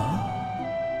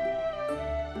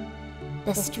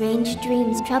 The strange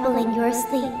dreams troubling your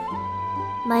sleep,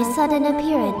 my sudden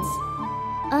appearance,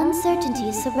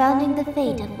 uncertainties surrounding the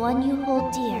fate of one you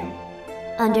hold dear.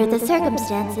 Under the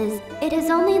circumstances, it is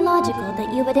only logical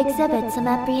that you would exhibit some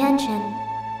apprehension.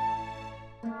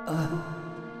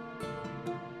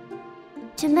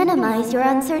 To minimize your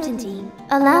uncertainty,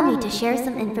 allow me to share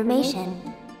some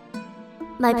information.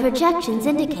 My projections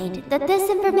indicate that this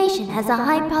information has a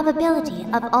high probability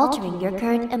of altering your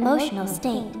current emotional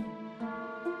state.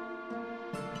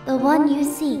 The one you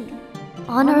seek,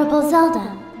 Honorable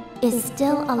Zelda, is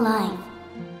still alive.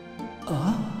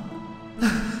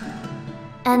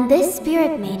 And this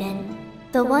spirit maiden,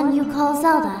 the one you call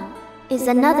Zelda, is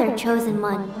another chosen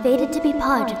one fated to be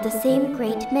part of the same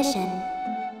great mission.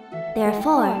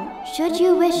 Therefore, should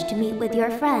you wish to meet with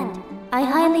your friend, I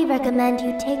highly recommend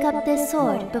you take up this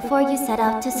sword before you set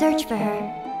out to search for her.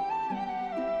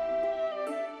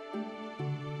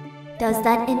 Does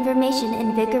that information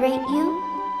invigorate you?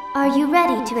 Are you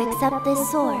ready to accept this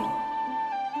sword?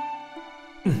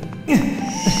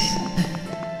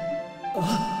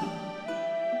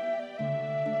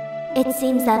 It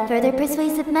seems that further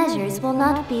persuasive measures will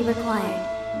not be required.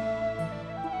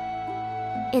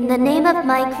 In the name of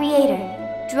my creator,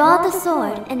 draw the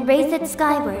sword and raise it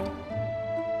skyward.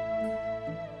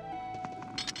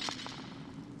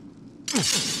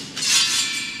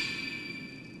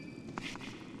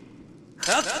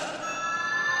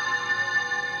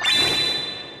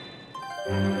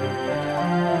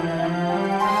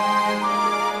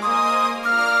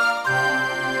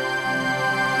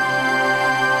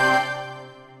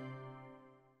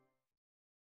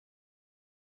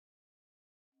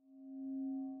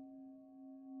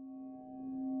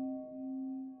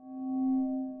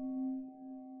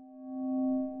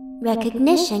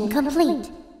 Recognition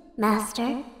complete,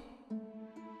 Master.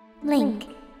 Link,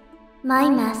 my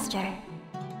master.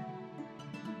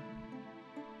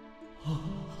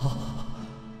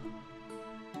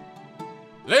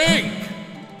 Link!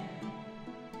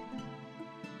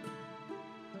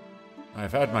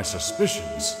 I've had my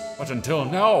suspicions, but until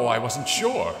now I wasn't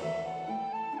sure.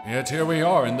 Yet here we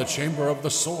are in the Chamber of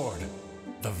the Sword,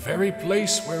 the very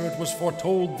place where it was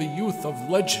foretold the youth of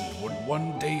legend would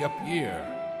one day appear.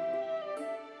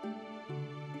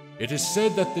 It is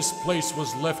said that this place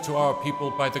was left to our people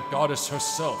by the goddess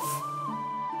herself.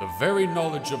 The very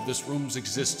knowledge of this room's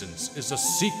existence is a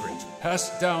secret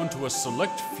passed down to a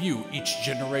select few each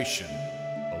generation,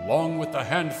 along with a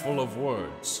handful of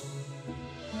words.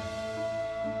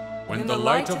 When the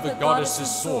light of the goddess's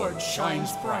sword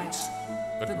shines bright,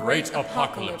 the great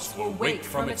apocalypse will wake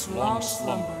from its long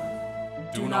slumber.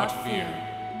 Do not fear,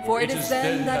 for it is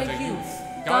then that a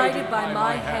youth, guided by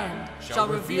my hand, shall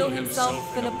reveal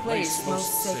himself in a place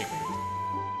most sacred.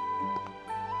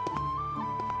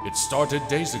 It started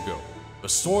days ago. The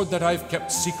sword that I've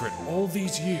kept secret all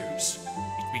these years.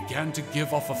 It began to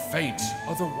give off a faint,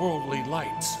 otherworldly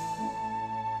light.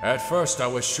 At first I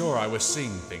was sure I was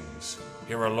seeing things,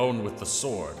 here alone with the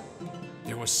sword.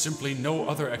 There was simply no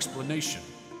other explanation.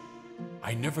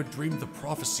 I never dreamed the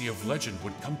prophecy of legend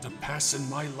would come to pass in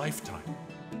my lifetime.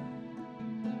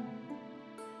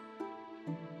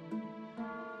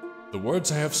 The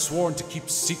words I have sworn to keep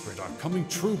secret are coming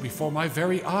true before my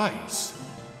very eyes.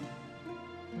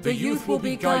 The youth will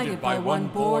be guided by one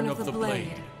born of the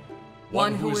blade,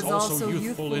 one who is also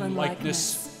youthful in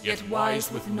likeness, yet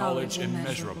wise with knowledge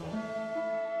immeasurable.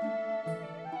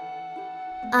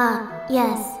 Ah,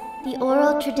 yes, the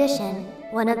oral tradition,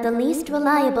 one of the least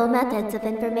reliable methods of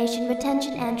information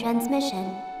retention and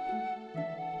transmission.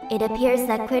 It appears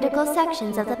that critical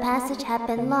sections of the passage have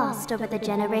been lost over the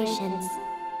generations.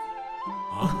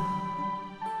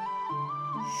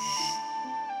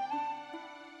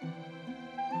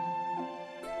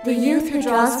 The youth who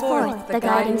draws forth the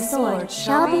guiding sword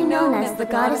shall be known as the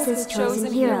goddess's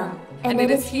chosen hero, and it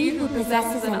is he who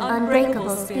possesses an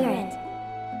unbreakable spirit.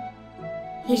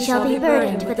 He shall be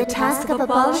burdened with the task of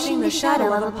abolishing the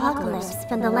shadow of apocalypse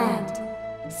from the land.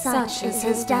 Such is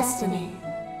his destiny.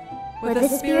 With the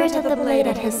spirit of the blade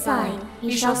at his side,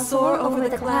 he shall soar over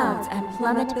the clouds and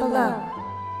plummet below.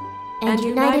 And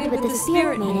united with the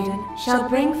Spirit Maiden, shall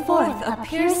bring forth a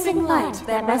piercing light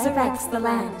that resurrects the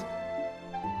land.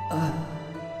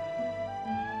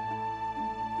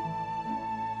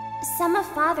 Some of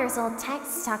Father's old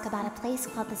texts talk about a place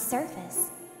called the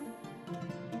Surface.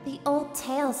 The old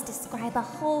tales describe a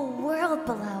whole world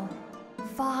below,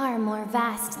 far more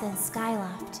vast than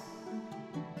Skyloft.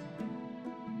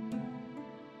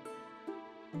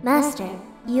 Master,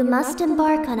 you must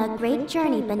embark on a great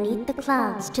journey beneath the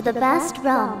clouds to the vast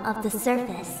realm of the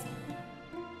surface.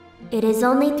 It is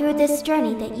only through this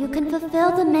journey that you can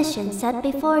fulfill the mission set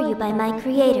before you by my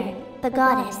creator, the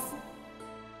goddess.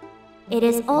 It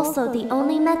is also the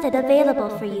only method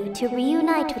available for you to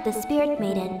reunite with the Spirit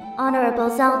Maiden, Honorable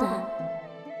Zelda.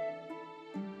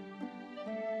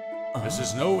 This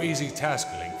is no easy task,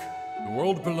 Link. The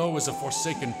world below is a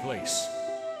forsaken place,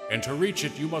 and to reach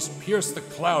it you must pierce the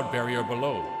cloud barrier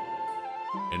below.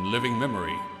 In living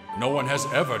memory, no one has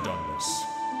ever done this.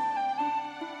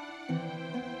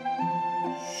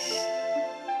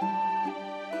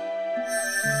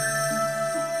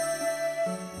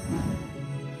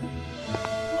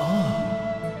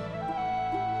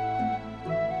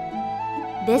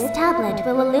 This tablet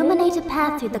will illuminate a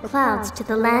path through the clouds to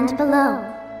the land below.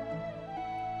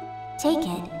 Take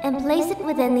it and place it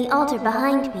within the altar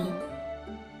behind me.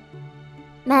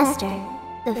 Master,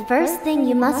 the first thing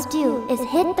you must do is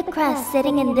hit the crest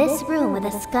sitting in this room with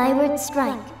a skyward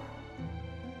strike.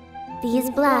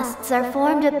 These blasts are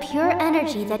formed of pure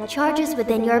energy that charges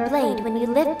within your blade when you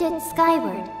lift it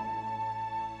skyward.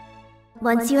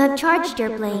 Once you have charged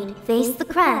your blade, face the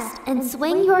crest and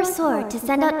swing your sword to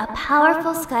send out a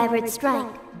powerful skyward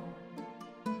strike.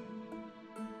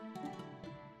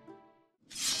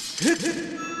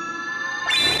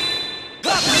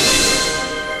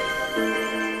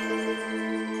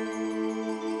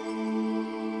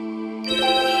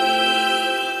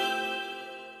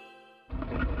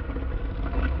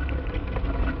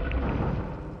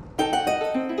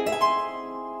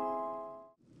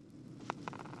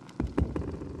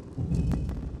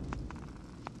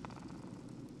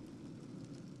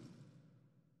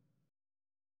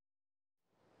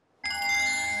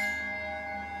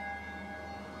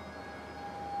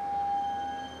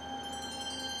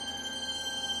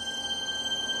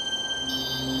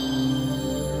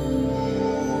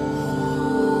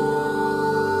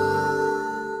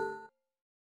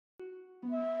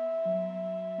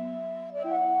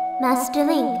 Master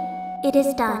Link, it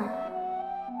is done.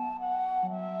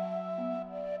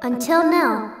 Until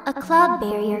now, a cloud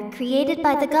barrier created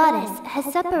by the goddess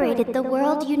has separated the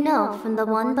world you know from the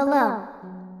one below.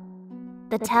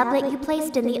 The tablet you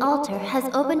placed in the altar has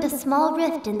opened a small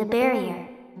rift in the barrier.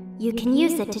 You can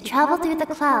use it to travel through the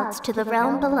clouds to the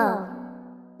realm below.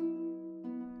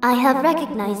 I have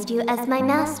recognized you as my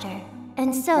master,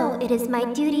 and so it is my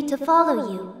duty to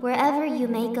follow you wherever you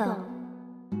may go.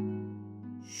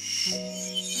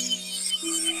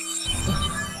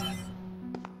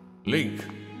 Link,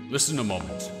 listen a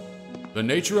moment. The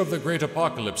nature of the Great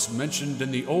Apocalypse mentioned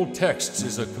in the old texts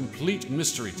is a complete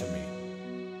mystery to me.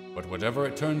 But whatever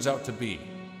it turns out to be,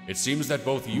 it seems that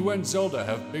both you and Zelda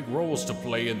have big roles to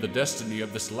play in the destiny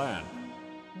of this land.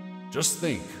 Just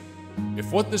think,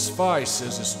 if what this spy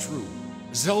says is true,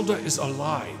 Zelda is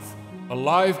alive.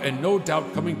 Alive and no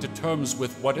doubt coming to terms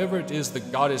with whatever it is the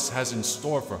goddess has in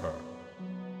store for her.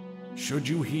 Should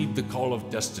you heed the call of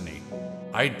destiny,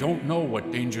 I don't know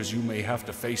what dangers you may have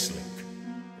to face, Link,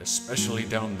 especially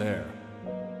down there.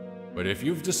 But if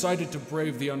you've decided to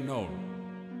brave the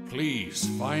unknown, please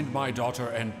find my daughter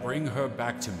and bring her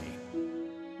back to me.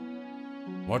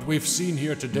 What we've seen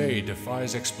here today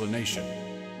defies explanation,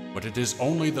 but it is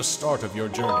only the start of your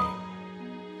journey.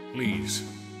 Please,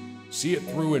 see it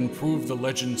through and prove the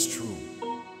legends true.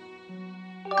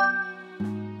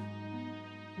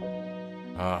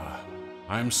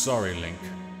 I'm sorry, Link.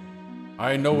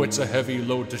 I know it's a heavy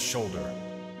load to shoulder,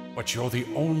 but you're the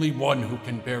only one who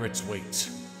can bear its weight.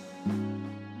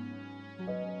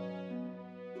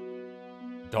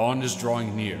 Dawn is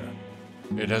drawing near.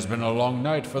 It has been a long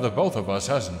night for the both of us,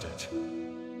 hasn't it?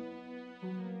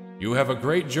 You have a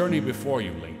great journey before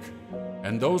you, Link.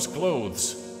 And those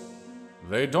clothes,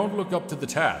 they don't look up to the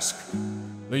task.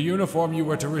 The uniform you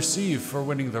were to receive for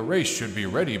winning the race should be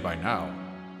ready by now.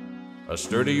 A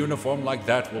sturdy uniform like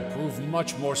that will prove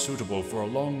much more suitable for a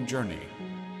long journey.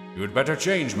 You'd better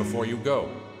change before you go.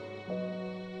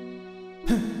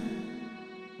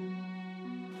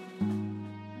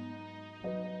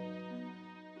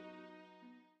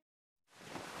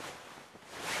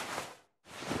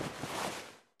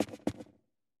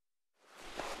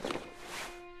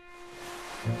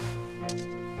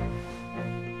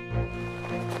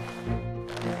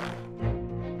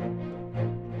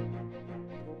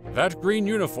 That green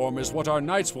uniform is what our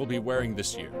knights will be wearing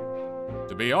this year.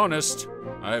 To be honest,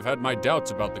 I've had my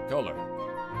doubts about the color.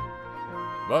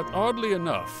 But oddly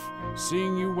enough,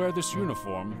 seeing you wear this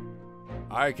uniform,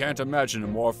 I can't imagine a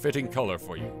more fitting color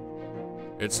for you.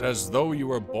 It's as though you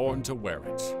were born to wear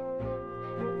it.